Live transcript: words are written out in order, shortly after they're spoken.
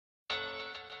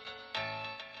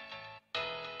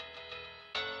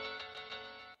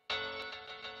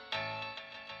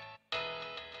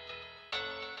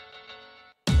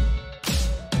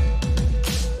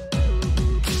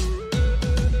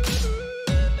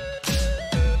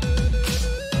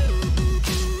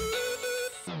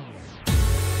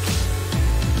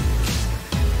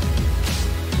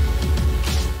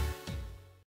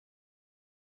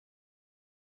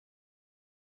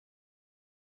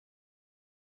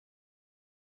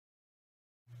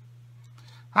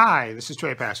Hi, this is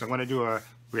Trey Pastor. I'm going to do a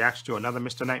reaction to another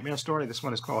Mr. Nightmare story. This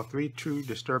one is called Three True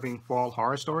Disturbing Fall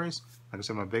Horror Stories. Like I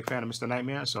said, I'm a big fan of Mr.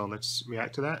 Nightmare, so let's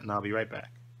react to that, and I'll be right back.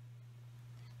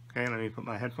 Okay, let me put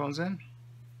my headphones in.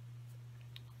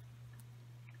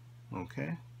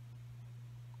 Okay.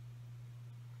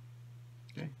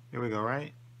 Okay, here we go,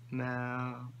 right?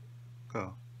 Now,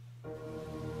 go.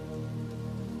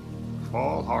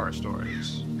 Fall Horror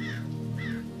Stories.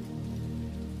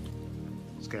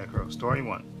 Scarecrow, Story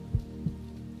 1.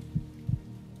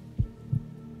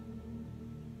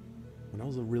 When I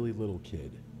was a really little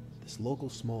kid, this local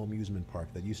small amusement park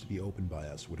that used to be open by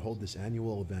us would hold this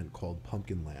annual event called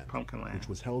Pumpkin Land, which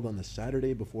was held on the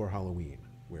Saturday before Halloween,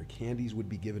 where candies would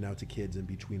be given out to kids in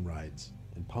between rides,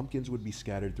 and pumpkins would be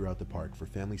scattered throughout the park for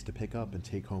families to pick up and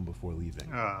take home before leaving.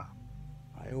 I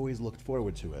always looked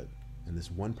forward to it, and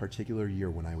this one particular year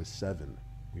when I was 7,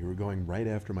 we were going right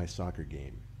after my soccer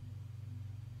game.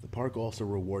 The park also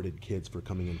rewarded kids for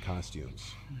coming in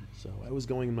costumes, so I was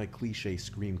going in my cliche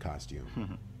Scream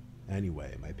costume.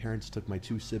 Anyway, my parents took my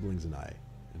 2 siblings and I,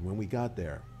 and when we got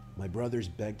there, my brothers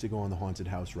begged to go on the haunted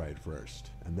house ride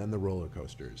first, and then the roller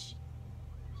coasters.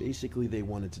 Basically, they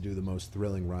wanted to do the most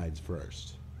thrilling rides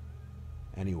first.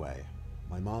 Anyway,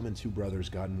 my mom and 2 brothers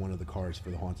got in one of the cars for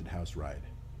the haunted house ride.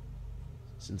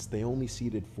 Since they only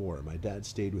seated 4, my dad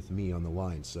stayed with me on the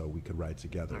line so we could ride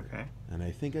together. Okay. And I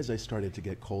think as I started to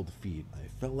get cold feet, I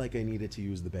felt like I needed to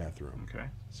use the bathroom. Okay.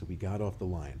 So we got off the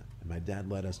line, and my dad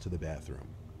led us to the bathroom.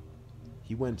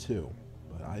 He went too,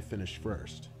 but I finished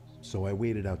first, so I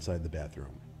waited outside the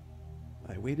bathroom.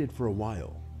 I waited for a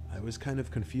while. I was kind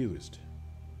of confused.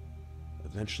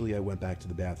 Eventually I went back to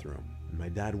the bathroom, and my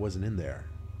dad wasn't in there.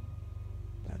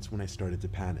 That's when I started to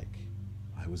panic.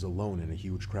 I was alone in a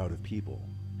huge crowd of people,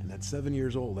 and at 7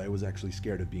 years old I was actually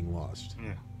scared of being lost.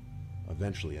 Yeah.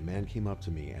 Eventually a man came up to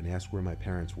me and asked where my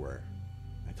parents were.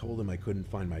 I told him I couldn't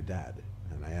find my dad,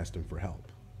 and I asked him for help.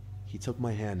 He took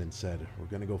my hand and said, "We're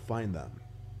gonna go find them."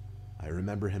 I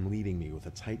remember him leading me with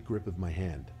a tight grip of my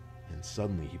hand, and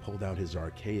suddenly he pulled out his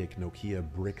archaic Nokia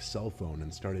brick cell phone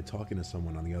and started talking to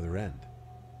someone on the other end.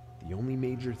 The only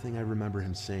major thing I remember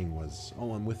him saying was,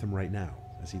 "Oh, I'm with him right now,"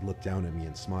 as he looked down at me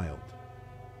and smiled.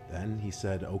 Then he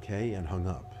said, "Okay," and hung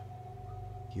up.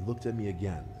 He looked at me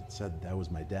again and said that was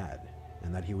my dad,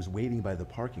 and that he was waiting by the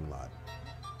parking lot.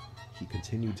 He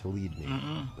continued to lead me,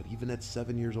 but even at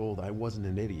 7 years old, I wasn't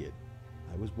an idiot.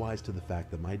 I was wise to the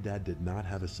fact that my dad did not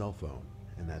have a cell phone,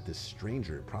 and that this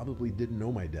stranger probably didn't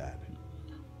know my dad.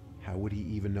 How would he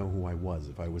even know who I was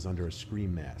if I was under a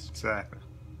Scream mask? Exactly.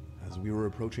 As we were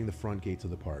approaching the front gates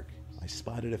of the park, I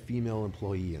spotted a female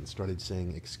employee and started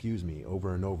saying "excuse me"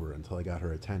 over and over until I got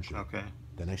her attention. Okay.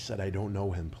 Then I said, "I don't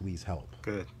know him, please help."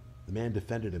 Good. The man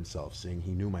defended himself, saying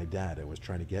he knew my dad and was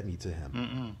trying to get me to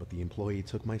him. But the employee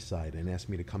took my side and asked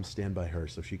me to come stand by her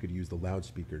so she could use the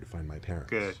loudspeaker to find my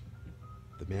parents. Good.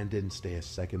 The man didn't stay a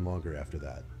second longer after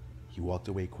that. He walked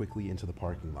away quickly into the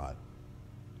parking lot.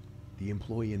 The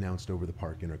employee announced over the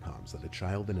park intercoms that a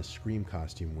child in a Scream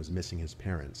costume was missing his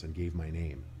parents and gave my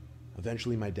name.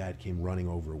 Eventually my dad came running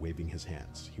over, waving his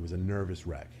hands. He was a nervous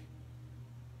wreck.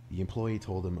 The employee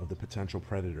told him of the potential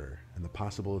predator and the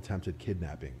possible attempted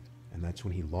kidnapping, and that's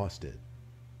when he lost it.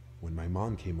 When my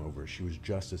mom came over, she was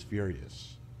just as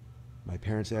furious. My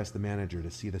parents asked the manager to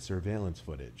see the surveillance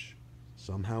footage.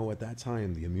 Somehow at that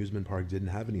time, the amusement park didn't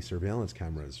have any surveillance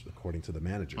cameras, according to the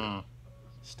manager.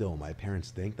 Still, my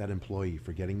parents thanked that employee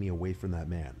for getting me away from that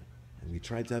man, and we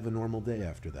tried to have a normal day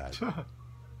after that.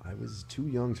 I was too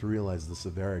young to realize the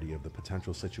severity of the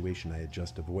potential situation I had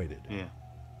just avoided. Yeah.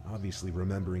 Obviously,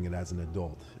 remembering it as an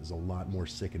adult is a lot more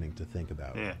sickening to think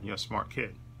about. Yeah, you're a smart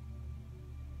kid.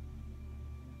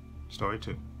 Story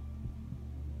 2.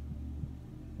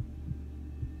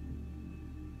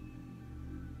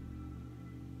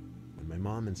 When my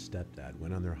mom and stepdad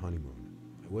went on their honeymoon,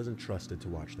 I wasn't trusted to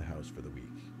watch the house for the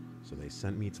week, so they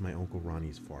sent me to my Uncle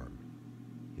Ronnie's farm.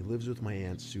 He lives with my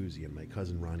Aunt Susie and my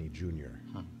cousin Ronnie Jr.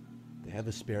 They have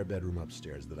a spare bedroom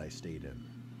upstairs that I stayed in.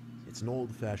 It's an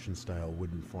old-fashioned style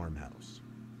wooden farmhouse.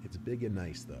 It's big and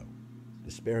nice, though.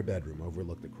 The spare bedroom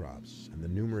overlooked the crops and the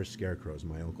numerous scarecrows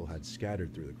my uncle had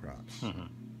scattered through the crops.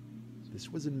 This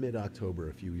was in mid-October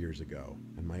a few years ago,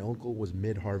 and my uncle was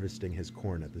mid-harvesting his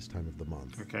corn at this time of the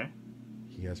month. Okay.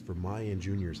 He asked for my and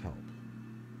Junior's help.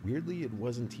 Weirdly, it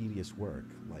wasn't tedious work,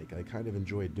 like I kind of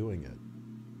enjoyed doing it.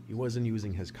 He wasn't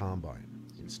using his combine.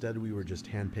 Instead, we were just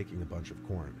hand-picking a bunch of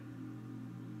corn.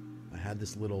 I had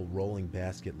this little rolling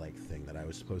basket-like thing that I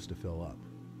was supposed to fill up.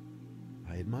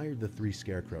 I admired the 3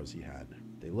 scarecrows he had.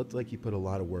 They looked like he put a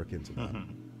lot of work into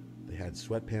them. They had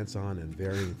sweatpants on and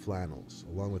varying flannels,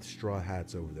 along with straw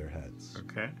hats over their heads.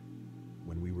 Okay.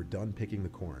 When we were done picking the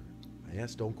corn, I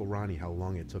asked Uncle Ronnie how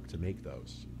long it took to make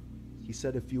those. He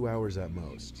said a few hours at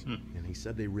most, and he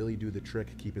said they really do the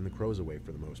trick keeping the crows away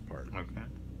for the most part. Okay.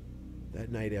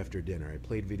 That night after dinner, I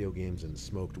played video games and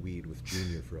smoked weed with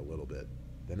Junior for a little bit.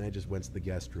 Then I just went to the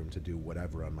guest room to do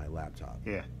whatever on my laptop.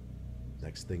 Yeah.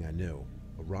 Next thing I knew,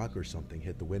 a rock or something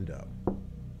hit the window.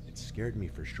 It scared me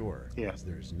for sure. Yeah.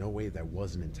 There's no way that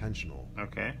wasn't intentional.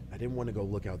 Okay. I didn't want to go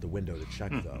look out the window to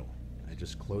check though. I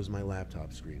just closed my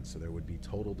laptop screen so there would be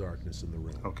total darkness in the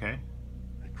room. Okay.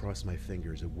 I crossed my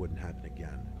fingers it wouldn't happen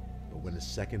again. But when a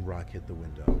second rock hit the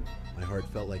window, my heart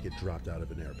felt like it dropped out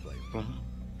of an airplane.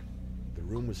 The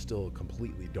room was still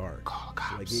completely dark,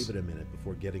 so I gave it a minute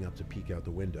before getting up to peek out the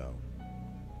window.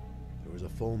 There was a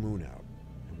full moon out,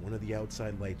 and one of the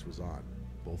outside lights was on,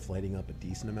 both lighting up a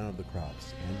decent amount of the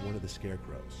crops and one of the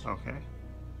scarecrows. Okay.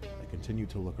 I continued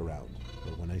to look around,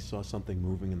 but when I saw something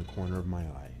moving in the corner of my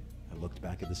eye, I looked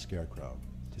back at the scarecrow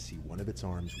to see one of its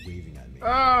arms waving at me.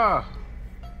 Ah!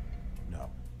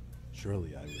 No,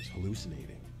 surely I was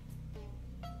hallucinating.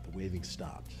 The waving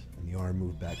stopped, and the arm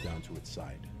moved back down to its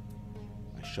side.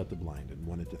 I shut the blind and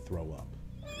wanted to throw up.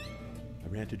 I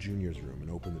ran to Junior's room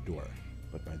and opened the door,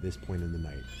 but by this point in the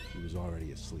night, he was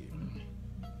already asleep.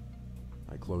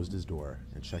 I closed his door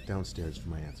and checked downstairs for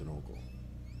my aunt and uncle,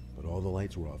 but all the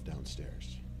lights were off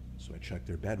downstairs, so I checked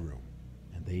their bedroom,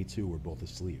 and they too were both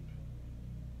asleep.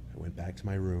 I went back to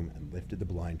my room and lifted the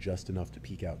blind just enough to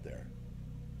peek out there.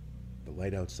 The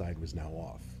light outside was now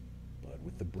off, but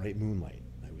with the bright moonlight,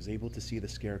 I was able to see the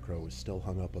scarecrow was still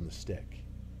hung up on the stick.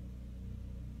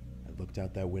 I looked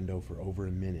out that window for over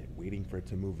a minute, waiting for it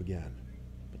to move again,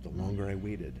 but the longer I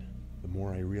waited, the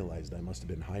more I realized I must have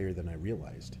been higher than I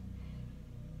realized.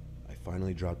 I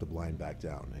finally dropped the blind back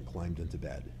down and climbed into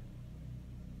bed.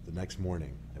 The next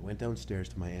morning, I went downstairs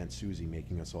to my Aunt Susie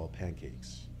making us all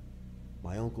pancakes.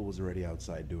 My uncle was already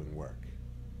outside doing work.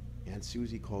 Aunt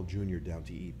Susie called Junior down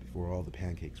to eat before all the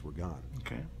pancakes were gone.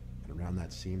 Okay. And around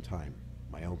that same time,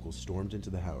 my uncle stormed into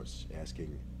the house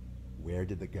asking, "Where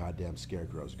did the goddamn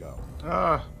scarecrows go?"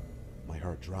 My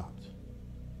heart dropped.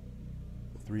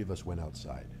 The three of us went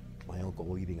outside, my uncle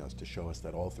leading us to show us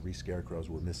that all three scarecrows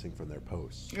were missing from their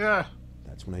posts. Yeah.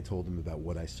 That's when I told him about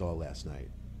what I saw last night,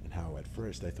 and how at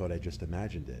first I thought I just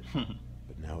imagined it,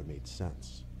 but now it made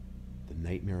sense. The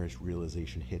nightmarish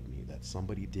realization hit me that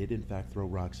somebody did in fact throw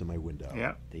rocks in my window.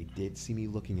 Yep. They did see me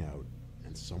looking out,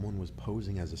 and someone was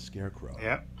posing as a scarecrow.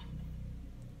 Yep.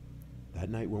 That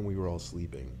night when we were all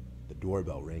sleeping, the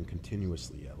doorbell rang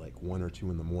continuously at like 1 or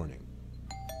 2 in the morning.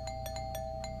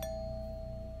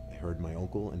 I heard my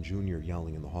uncle and Junior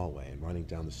yelling in the hallway and running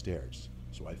down the stairs,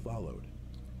 so I followed.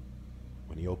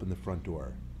 When he opened the front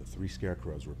door, the 3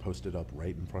 scarecrows were posted up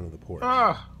right in front of the porch,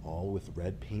 all with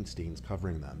red paint stains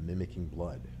covering them, mimicking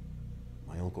blood.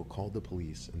 My uncle called the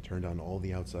police and turned on all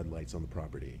the outside lights on the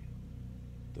property.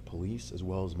 The police, as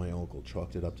well as my uncle,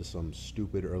 chalked it up to some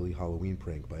stupid early Halloween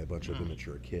prank by a bunch of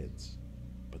immature kids.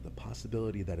 But the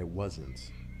possibility that it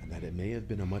wasn't, and that it may have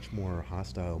been a much more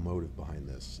hostile motive behind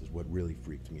this, is what really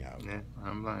freaked me out. Yeah,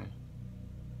 I'm lying.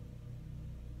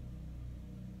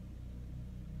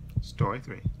 Story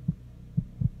 3.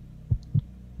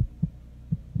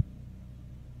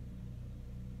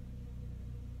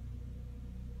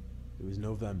 It was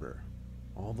November.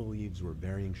 All the leaves were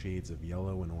varying shades of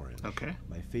yellow and orange. Okay.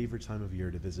 My favorite time of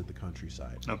year to visit the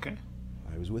countryside. Okay.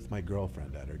 I was with my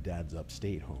girlfriend at her dad's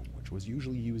upstate home, which was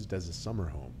usually used as a summer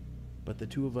home, but the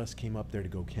 2 of us came up there to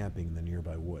go camping in the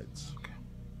nearby woods. Okay.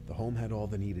 The home had all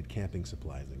the needed camping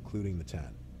supplies, including the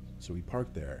tent, so we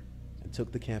parked there and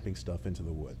took the camping stuff into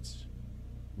the woods.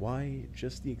 Why?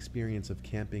 Just the experience of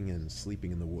camping and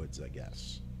sleeping in the woods, I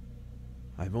guess.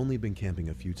 I've only been camping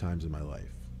a few times in my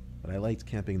life, but I liked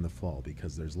camping in the fall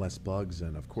because there's less bugs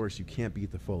and of course you can't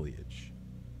beat the foliage.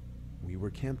 We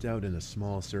were camped out in a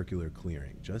small circular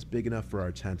clearing, just big enough for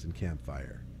our tent and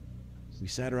campfire. We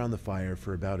sat around the fire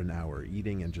for about an hour,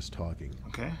 eating and just talking.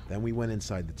 Okay. Then we went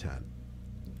inside the tent.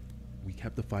 We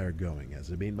kept the fire going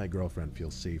as it made my girlfriend feel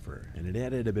safer, and it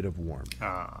added a bit of warmth.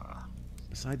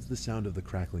 Besides the sound of the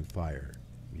crackling fire,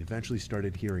 we eventually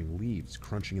started hearing leaves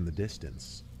crunching in the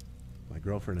distance. My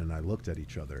girlfriend and I looked at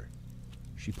each other.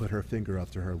 She put her finger up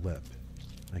to her lip.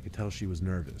 I could tell she was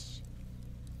nervous.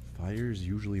 Fires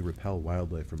usually repel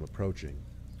wildlife from approaching,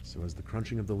 so as the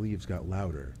crunching of the leaves got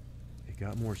louder, it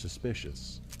got more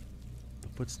suspicious. The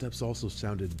footsteps also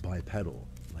sounded bipedal,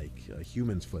 like a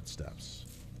human's footsteps.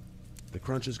 The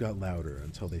crunches got louder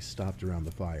until they stopped around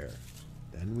the fire.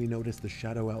 Then we noticed the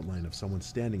shadow outline of someone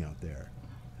standing out there,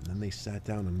 and then they sat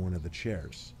down on one of the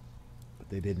chairs, but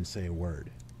they didn't say a word.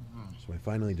 So I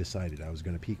finally decided I was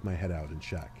going to peek my head out and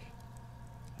check.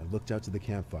 I looked out to the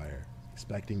campfire,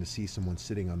 expecting to see someone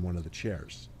sitting on one of the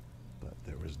chairs, but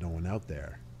there was no one out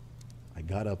there. I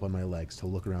got up on my legs to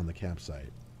look around the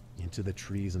campsite, into the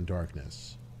trees and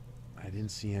darkness. I didn't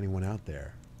see anyone out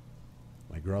there.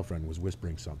 My girlfriend was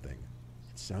whispering something.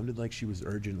 It sounded like she was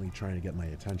urgently trying to get my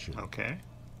attention. Okay.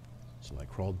 So I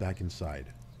crawled back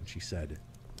inside, and she said,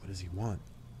 "What does he want?"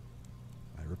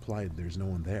 I replied, "There's no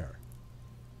one there."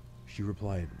 She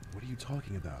replied, "What are you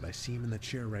talking about? I see him in the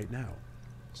chair right now."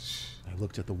 I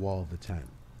looked at the wall of the tent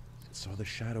and saw the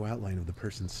shadow outline of the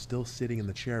person still sitting in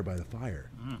the chair by the fire.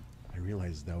 I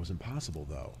realized that was impossible,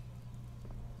 though.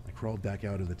 I crawled back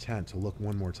out of the tent to look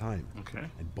one more time,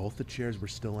 and both the chairs were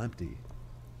still empty.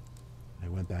 I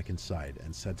went back inside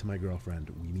and said to my girlfriend,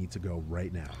 "We need to go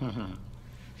right now."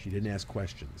 She didn't ask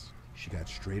questions. She got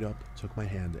straight up, took my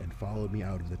hand, and followed me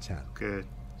out of the tent. Good.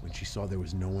 When she saw there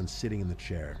was no one sitting in the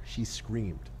chair, she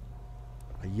screamed.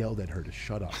 I yelled at her to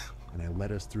shut up, and I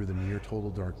led us through the near total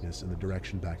darkness in the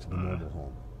direction back to the mobile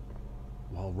home.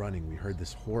 While running, we heard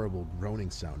this horrible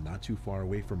groaning sound not too far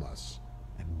away from us,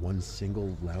 and one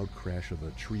single loud crash of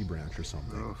a tree branch or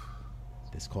something.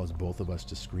 This caused both of us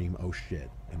to scream, "Oh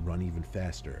shit," and run even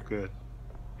faster. Good.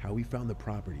 How we found the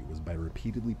property was by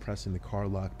repeatedly pressing the car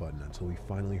lock button until we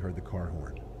finally heard the car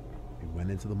horn. We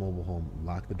went into the mobile home,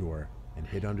 locked the door, and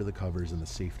hid under the covers in the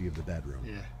safety of the bedroom.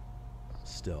 Yeah.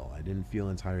 Still, I didn't feel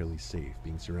entirely safe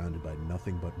being surrounded by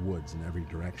nothing but woods in every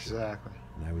direction. Exactly.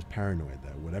 And I was paranoid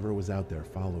that whatever was out there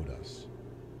followed us.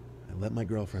 I let my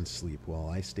girlfriend sleep while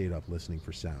I stayed up listening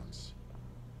for sounds.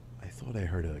 I thought I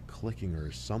heard a clicking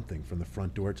or something from the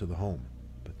front door to the home,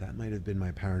 but that might have been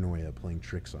my paranoia playing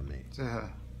tricks on me.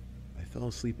 I fell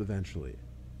asleep eventually,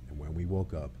 and when we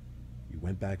woke up, we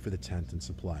went back for the tent and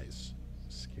supplies,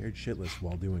 scared shitless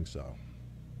while doing so.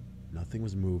 Nothing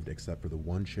was moved except for the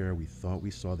one chair we thought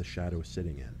we saw the shadow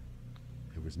sitting in.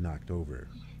 It was knocked over.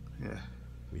 Yeah.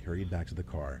 We hurried back to the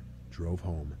car, drove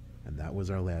home, and that was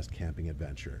our last camping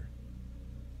adventure.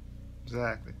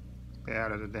 Exactly. Get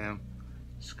out of the damn...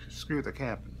 Screw the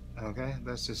camping, okay?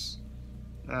 That's just...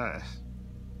 I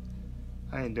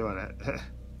ain't doing that.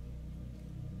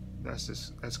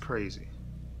 That's crazy.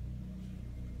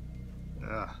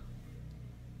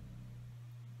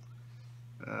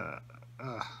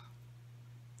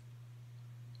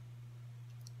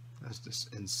 That's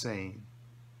just insane.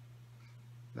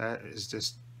 That is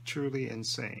just truly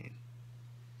insane.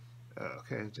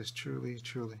 Okay, just truly.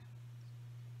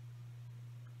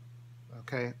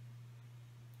 Okay.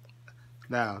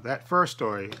 Now, that first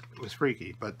story was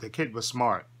freaky, but the kid was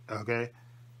smart, okay?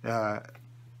 Yeah,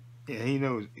 he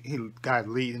knows he got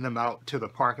leading him out to the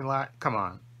parking lot. Come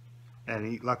on.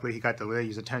 And luckily he got the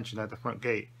lady's attention at the front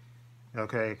gate,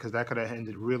 okay? Because that could have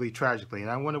ended really tragically. And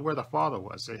I wonder where the father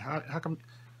was. How come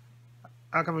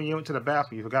when you went to the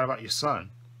bathroom you forgot about your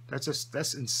son?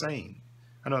 That's insane.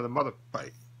 I know the mother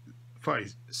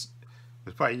was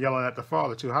probably yelling at the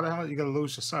father too. How the hell are you going to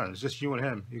lose your son? It's just you and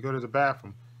him. You go to the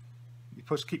bathroom. You're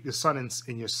supposed to keep your son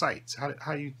in your sights.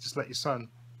 How you just let your son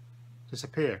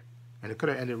disappear? And it could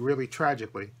have ended really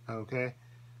tragically. Okay,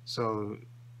 so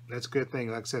that's a good thing.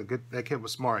 Like I said, that kid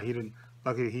was smart.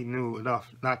 Luckily he knew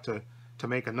enough not to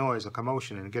make a noise, a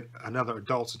commotion, and get another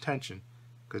adult's attention.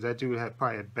 Because that dude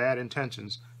probably had bad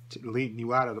intentions to leading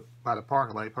you out by the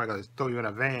parking lot. He probably got to throw you in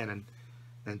a van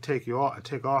and take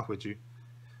off with you.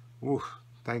 Oof!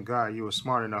 Thank God you were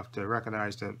smart enough to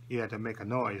recognize that you had to make a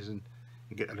noise and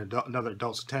get another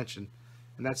adult's attention.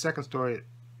 And that second story,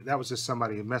 that was just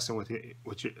somebody messing with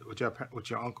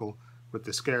your uncle with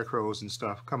the scarecrows and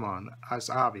stuff. Come on, it's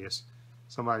obvious.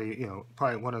 Somebody,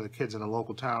 probably one of the kids in the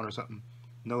local town or something,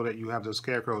 know that you have those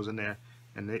scarecrows in there,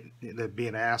 and they're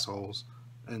being assholes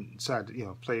and decide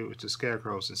to play with the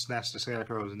scarecrows and snatch the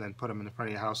scarecrows and then put them in the front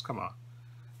of your house. Come on,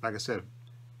 like I said,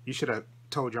 you should have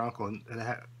told your uncle and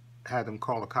had them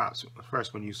call the cops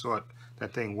first when you saw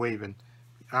that thing waving.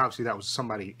 Obviously that was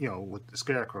somebody, with the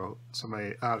scarecrow,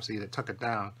 somebody obviously that took it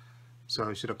down. So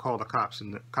you should have called the cops,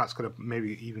 and the cops could have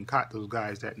maybe even caught those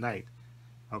guys that night.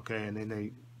 Okay, and then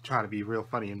they try to be real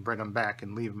funny and bring them back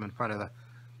and leave them in front of the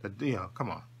come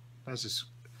on.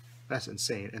 That's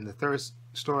insane. And the third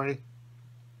story,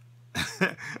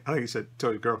 I think he said,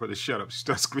 told your girlfriend to shut up. She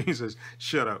starts screaming, says,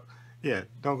 "Shut up." Yeah,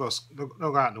 don't go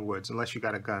out in the woods unless you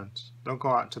got a gun. Don't go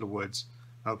out into the woods,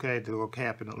 okay, to go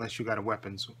camping unless you got a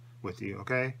weapons with you,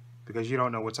 okay? Because you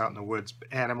don't know what's out in the woods.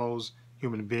 Animals,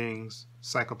 human beings,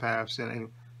 psychopaths,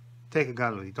 and take a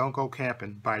gun with you. Don't go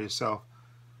camping by yourself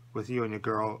with you and your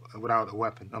girl without a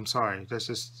weapon. I'm sorry.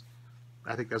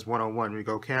 I think that's 101. When you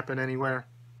go camping anywhere,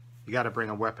 you got to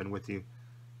bring a weapon with you.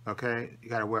 Okay, you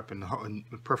got a weapon,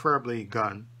 preferably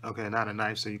gun. Okay, not a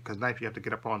knife. So, because knife you have to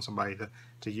get up on somebody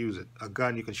to use it. A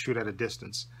gun you can shoot at a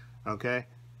distance. Okay,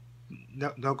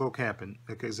 no, don't go camping.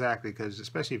 Exactly, because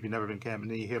especially if you've never been camping,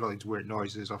 then you hear all these weird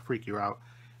noises, or freak you out,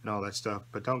 and all that stuff.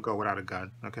 But don't go without a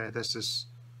gun. Okay, that's just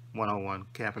 101,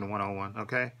 camping 101.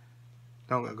 Okay,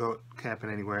 don't go camping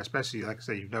anywhere, especially like I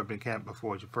say, you've never been camping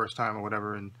before, it's your first time or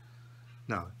whatever. And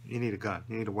no, you need a gun,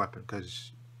 you need a weapon,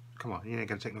 because come on, you ain't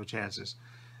gonna take no chances.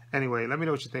 Anyway, let me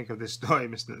know what you think of this story,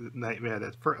 Mr. Nightmare.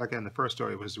 That again, the first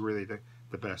story was really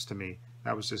the best to me.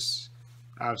 That was just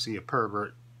obviously a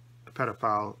pervert, a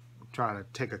pedophile trying to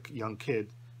take a young kid,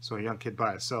 so a young kid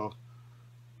by itself.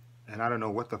 And I don't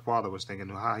know what the father was thinking,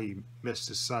 how he missed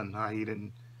his son, how he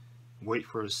didn't wait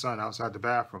for his son outside the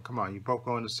bathroom. Come on, you both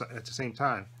go in at the same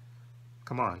time.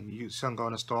 Come on, you son go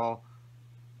in the stall,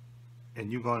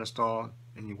 and you go in the stall,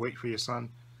 and you wait for your son,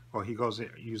 or he goes to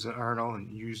use an urinal,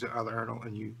 and you use the other urinal,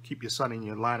 and you keep your son in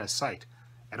your line of sight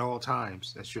at all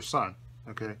times. That's your son,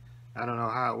 okay? I don't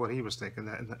know what he was thinking,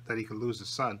 that he could lose his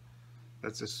son.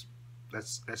 That's just,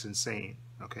 that's insane,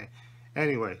 okay?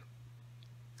 Anyway,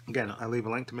 again, I leave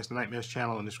a link to Mr. Nightmare's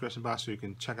channel in the description box so you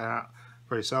can check it out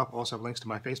for yourself. Also have links to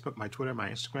my Facebook, my Twitter, my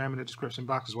Instagram in the description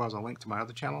box, as well as a link to my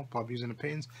other channel, Paul Views and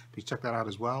Opinions. Please check that out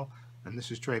as well. And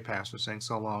this is Trey Pastor saying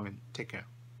so long and take care.